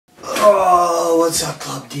Oh, what's up,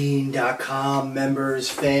 ClubDean.com members,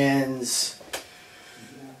 fans,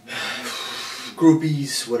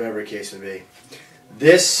 groupies, whatever the case may be.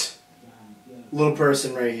 This little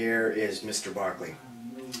person right here is Mr. Barkley.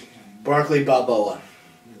 Barkley Balboa.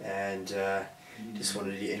 And just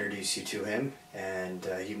wanted to introduce you to him. And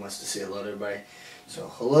he wants to say hello to everybody. So,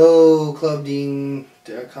 hello,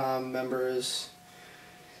 ClubDean.com members.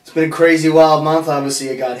 It's been a crazy, wild month. Obviously,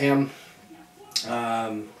 I got him.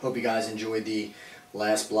 Hope you guys enjoyed the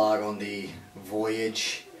last blog on the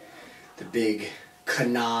voyage, the big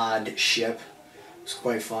Canard ship. It was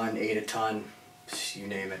quite fun, ate a ton, you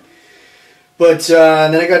name it. But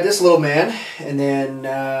then I got this little man, and then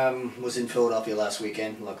was in Philadelphia last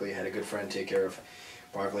weekend. Luckily, I had a good friend take care of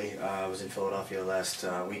Barkley. I was in Philadelphia last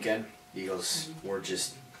weekend. Eagles were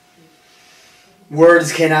just...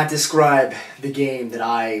 words cannot describe the game that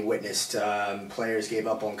I witnessed. Players gave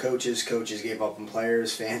up on coaches, coaches gave up on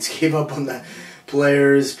players, fans gave up on the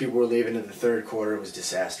players. People were leaving in the third quarter. It was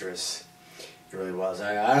disastrous. It really was.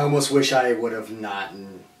 I almost wish I would have not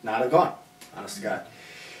have gone, honest to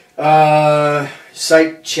God.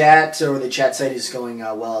 Site chat, or the chat site is going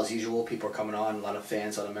well as usual. People are coming on, a lot of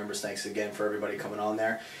fans, a lot of members. Thanks again for everybody coming on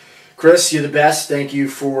there. Chris, you're the best. Thank you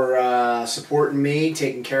for supporting me,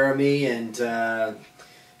 taking care of me, and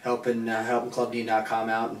helping ClubDean.com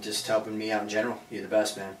out, and just helping me out in general. You're the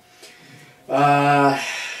best, man.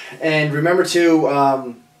 And remember too,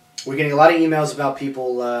 we're getting a lot of emails about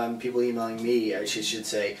people emailing me, I should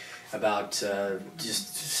say, about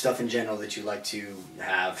just stuff in general that you'd like to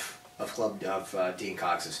have of Dean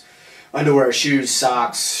Coxx's. Underwear, shoes,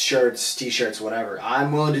 socks, shirts, t-shirts, whatever.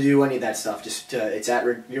 I'm willing to do any of that stuff. Just it's at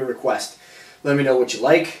your request. Let me know what you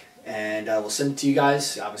like, and I will send it to you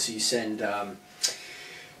guys. Obviously, you send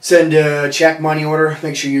a check, money order.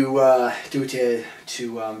 Make sure you do it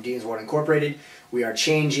to Dean's Ward Incorporated. We are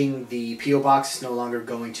changing the P.O. box. It's no longer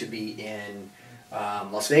going to be in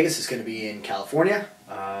Las Vegas. It's going to be in California.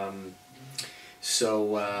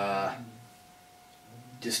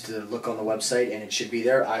 Just to look on the website, and it should be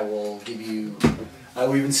there. I will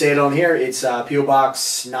even say it on here. It's P.O.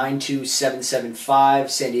 Box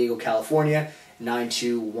 92775, San Diego, California,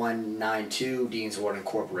 92192, Dean's Ward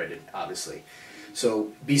Incorporated, obviously.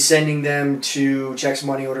 So be sending them to checks,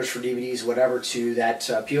 money orders for DVDs, whatever, to that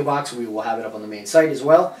P.O. Box. We will have it up on the main site as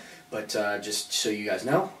well. But just so you guys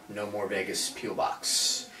know, no more Vegas P.O.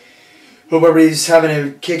 Box. Hope everybody's having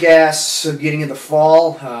a kick-ass beginning of the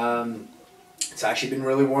fall. It's actually been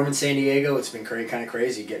really warm in San Diego. It's been kind of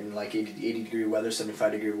crazy, getting like 80-degree weather,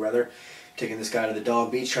 75-degree weather. Taking this guy to the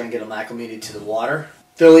dog beach, trying to get him acclimated to the water.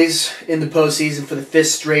 Phillies in the postseason for the 5th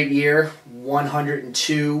straight year,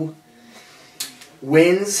 102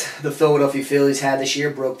 wins. The Philadelphia Phillies had this year,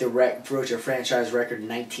 broke their franchise record in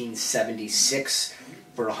 1976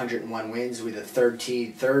 for 101 wins. We're the third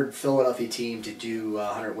Philadelphia team to do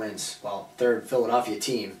 100 wins. Well, third Philadelphia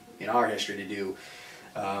team in our history to do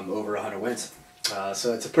over 100 wins.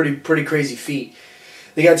 So it's a pretty crazy feat.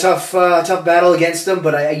 They got a tough battle against them,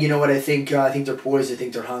 but you know what, I think they're poised. I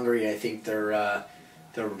think they're hungry. I think they're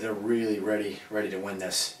really ready to win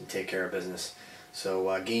this and take care of business.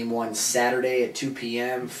 So game 1 Saturday at 2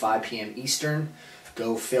 p.m., 5 p.m. Eastern.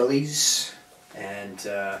 Go Phillies, and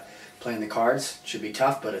playing the Cards should be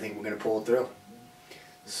tough, but I think we're gonna pull it through.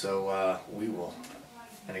 So we will.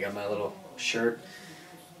 And I got my little shirt.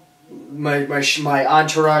 My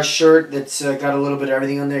Entourage shirt that's got a little bit of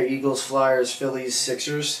everything on there. Eagles, Flyers, Phillies,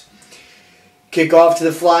 Sixers. Kickoff to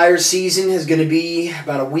the Flyers season is going to be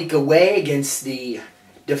about a week away against the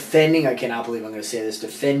defending, I cannot believe I'm going to say this,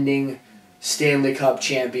 defending Stanley Cup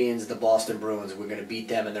champions, the Boston Bruins. We're going to beat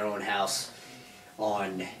them in their own house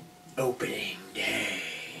on opening day.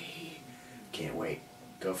 Can't wait.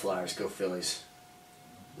 Go Flyers, go Phillies.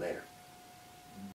 Later.